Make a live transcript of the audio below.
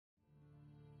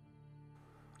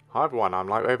Hi everyone, I'm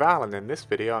Lightwave Al, and in this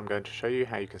video I'm going to show you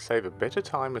how you can save a bit of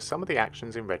time with some of the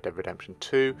actions in Red Dead Redemption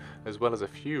 2, as well as a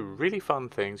few really fun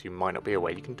things you might not be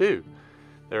aware you can do.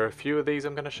 There are a few of these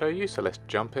I'm going to show you, so let's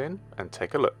jump in and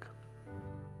take a look.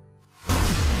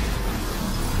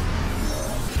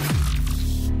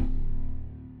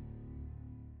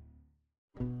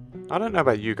 I don't know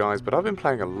about you guys, but I've been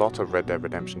playing a lot of Red Dead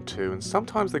Redemption 2, and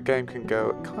sometimes the game can go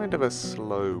at kind of a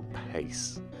slow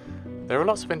pace. There are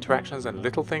lots of interactions and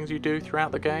little things you do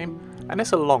throughout the game, and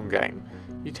it's a long game.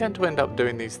 You tend to end up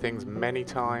doing these things many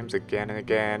times, again and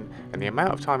again, and the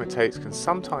amount of time it takes can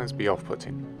sometimes be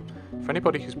off-putting. For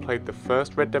anybody who's played the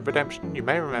first Red Dead Redemption, you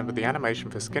may remember the animation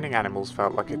for skinning animals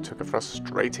felt like it took a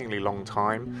frustratingly long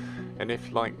time, and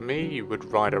if, like me, you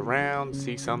would ride around,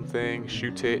 see something,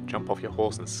 shoot it, jump off your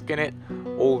horse and skin it,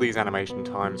 all these animation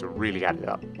times really added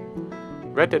up.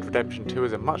 Red Dead Redemption 2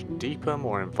 is a much deeper,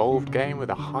 more involved game with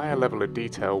a higher level of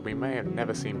detail we may have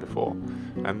never seen before,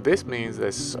 and this means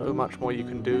there's so much more you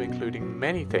can do, including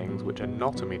many things which are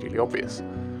not immediately obvious.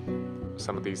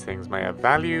 Some of these things may have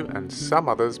value, and some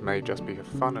others may just be for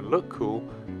fun and look cool,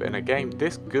 but in a game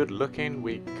this good looking,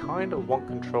 we kind of want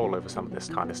control over some of this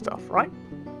kind of stuff, right?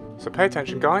 So pay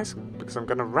attention guys, because I'm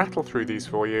going to rattle through these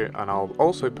for you, and I'll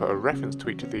also put a reference to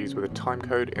each of these with a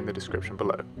timecode in the description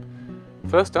below.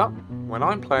 First up, when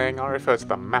I'm playing I refer to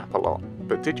the map a lot,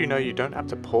 but did you know you don't have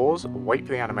to pause, wait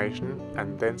for the animation,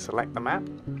 and then select the map?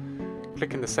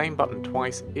 Clicking the same button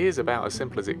twice is about as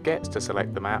simple as it gets to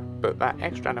select the map, but that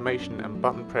extra animation and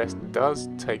button press does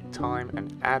take time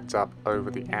and adds up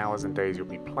over the hours and days you'll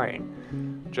be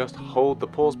playing. Just hold the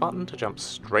pause button to jump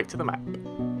straight to the map.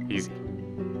 Easy.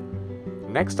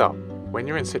 Next up, when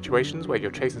you're in situations where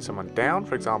you're chasing someone down,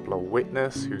 for example a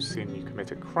witness who's seen you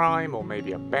commit a crime, or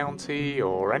maybe a bounty,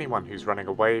 or anyone who's running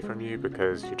away from you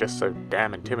because you're just so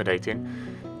damn intimidating,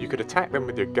 you could attack them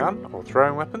with your gun or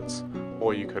throwing weapons,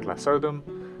 or you could lasso them,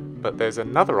 but there's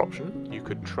another option. You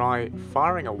could try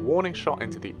firing a warning shot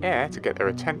into the air to get their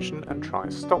attention and try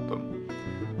and stop them.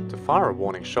 To fire a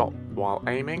warning shot while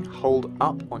aiming, hold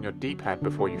up on your D-pad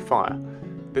before you fire.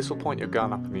 This will point your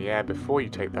gun up in the air before you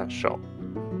take that shot.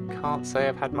 Can't say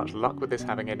I've had much luck with this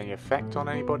having any effect on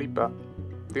anybody, but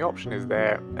the option is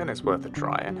there and it's worth a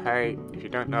try, and hey, if you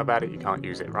don't know about it you can't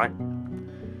use it, right?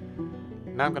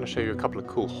 Now I'm going to show you a couple of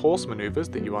cool horse maneuvers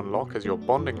that you unlock as your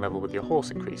bonding level with your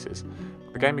horse increases.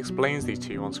 The game explains these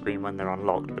to you on screen when they're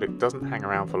unlocked, but it doesn't hang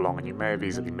around for long and you may have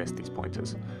easily missed these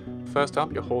pointers. First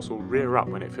up, your horse will rear up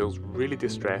when it feels really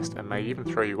distressed and may even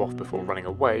throw you off before running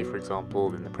away, for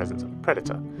example in the presence of a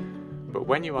predator. But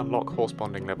when you unlock horse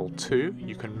bonding level 2,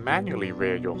 you can manually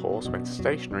rear your horse when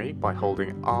stationary by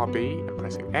holding RB and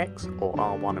pressing X, or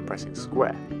R1 and pressing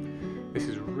square. This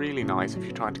is really nice if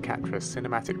you're trying to capture a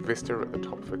cinematic vista at the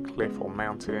top of a cliff or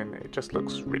mountain. It just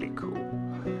looks really cool.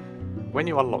 When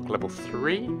you unlock level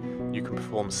 3, you can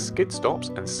perform skid stops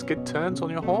and skid turns on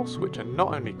your horse, which are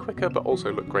not only quicker but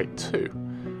also look great too.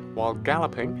 While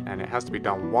galloping, and it has to be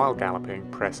done while galloping,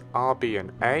 press RB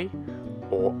and A,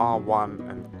 or R1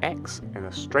 and X in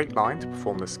a straight line to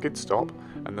perform the skid stop,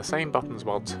 and the same buttons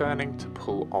while turning to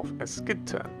pull off a skid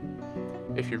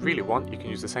turn. If you really want, you can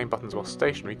use the same buttons while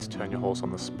stationary to turn your horse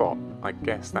on the spot. I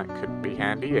guess that could be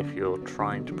handy if you're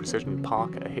trying to precision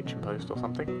park at a hitching post or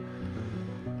something.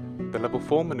 The level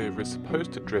 4 manoeuvre is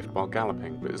supposed to drift while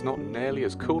galloping, but is not nearly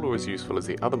as cool or as useful as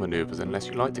the other manoeuvres unless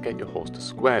you like to get your horse to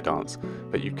square dance,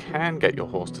 but you can get your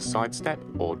horse to sidestep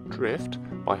or drift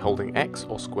by holding X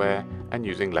or square and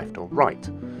using left or right.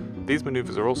 These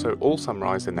manoeuvres are also all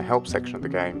summarised in the help section of the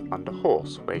game under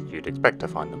horse, where you'd expect to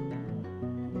find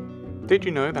them. Did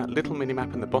you know that little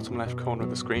minimap in the bottom left corner of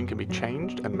the screen can be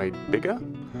changed and made bigger?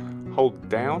 Hold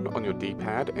down on your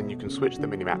D-pad and you can switch the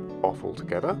minimap off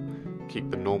altogether, keep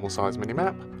the normal size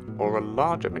minimap, or a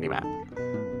larger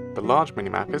minimap. The large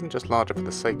minimap isn't just larger for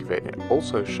the sake of it, it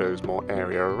also shows more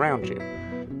area around you.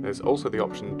 There's also the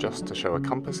option just to show a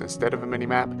compass instead of a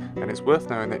minimap, and it's worth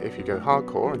knowing that if you go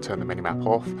hardcore and turn the minimap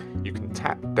off, you can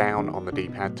tap down on the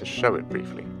D-pad to show it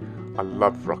briefly. I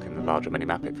love rocking the larger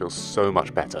minimap, it feels so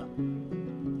much better.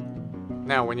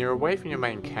 Now, when you're away from your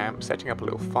main camp, setting up a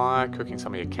little fire, cooking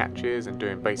some of your catches, and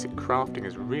doing basic crafting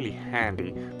is really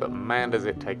handy, but man does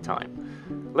it take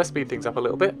time. Let's speed things up a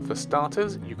little bit. For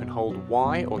starters, you can hold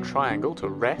Y or triangle to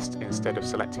rest instead of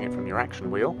selecting it from your action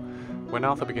wheel. When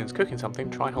Arthur begins cooking something,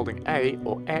 try holding A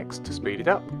or X to speed it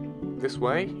up. This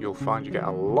way, you'll find you get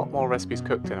a lot more recipes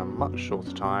cooked in a much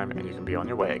shorter time and you can be on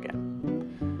your way again.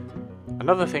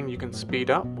 Another thing you can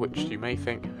speed up, which you may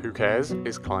think, who cares,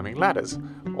 is climbing ladders,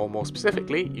 or more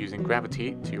specifically, using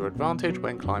gravity to your advantage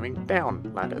when climbing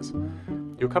down ladders.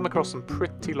 You'll come across some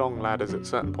pretty long ladders at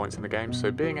certain points in the game, so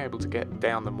being able to get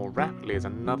down them more rapidly is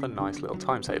another nice little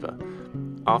time saver.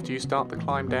 After you start the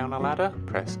climb down a ladder,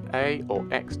 press A or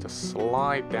X to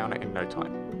slide down it in no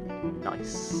time.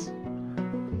 Nice.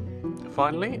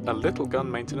 Finally, a little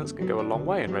gun maintenance can go a long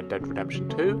way in Red Dead Redemption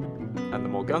 2, and the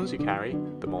more guns you carry,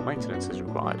 the more maintenance is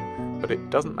required. But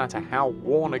it doesn't matter how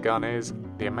worn a gun is,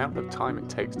 the amount of time it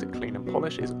takes to clean and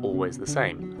polish is always the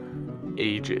same.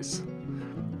 Ages.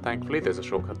 Thankfully there's a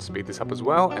shortcut to speed this up as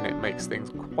well, and it makes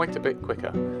things quite a bit quicker.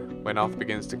 When Arthur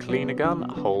begins to clean a gun,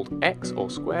 hold X or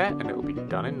square and it will be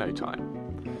done in no time.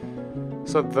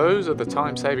 So those are the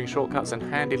time-saving shortcuts and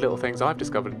handy little things I've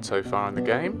discovered so far in the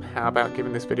game. How about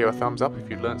giving this video a thumbs up if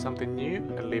you've learned something new,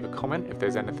 and leave a comment if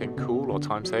there's anything cool or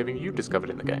time-saving you've discovered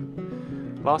in the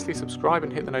game. Lastly, subscribe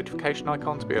and hit the notification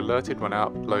icon to be alerted when I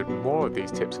upload more of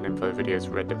these tips and info videos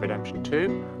for Red Dead Redemption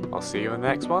 2. I'll see you in the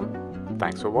next one.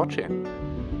 Thanks for watching.